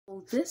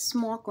So this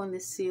mark on the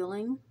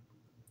ceiling,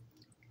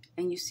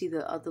 and you see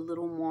the other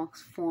little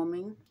marks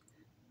forming,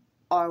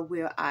 are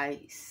where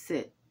I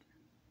sit.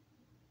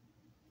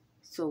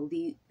 So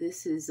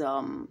this is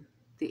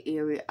the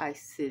area I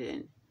sit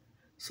in.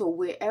 So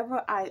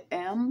wherever I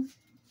am,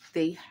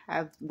 they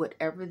have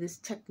whatever this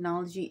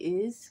technology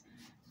is,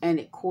 and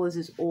it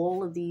causes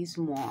all of these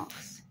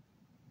marks.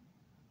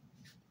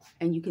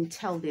 And you can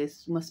tell there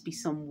must be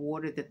some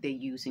water that they're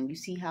using. You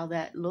see how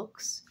that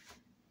looks?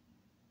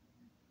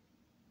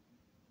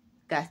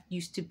 That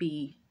used to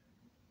be,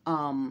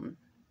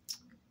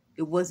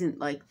 it wasn't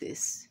like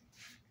this.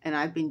 And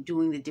I've been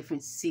doing the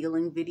different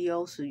ceiling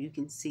videos so you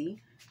can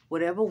see.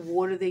 Whatever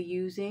water they're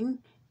using,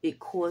 it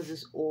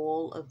causes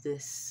all of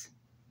this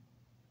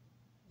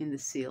in the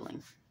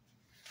ceiling.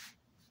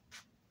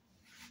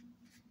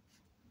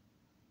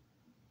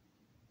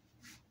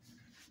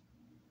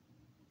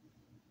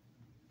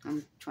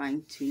 I'm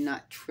trying to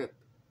not trip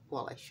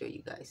while I show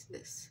you guys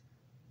this.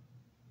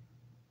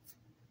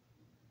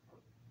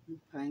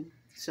 Okay,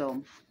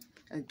 so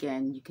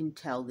again, you can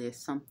tell there's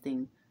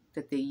something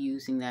that they're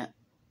using that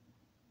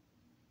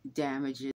damages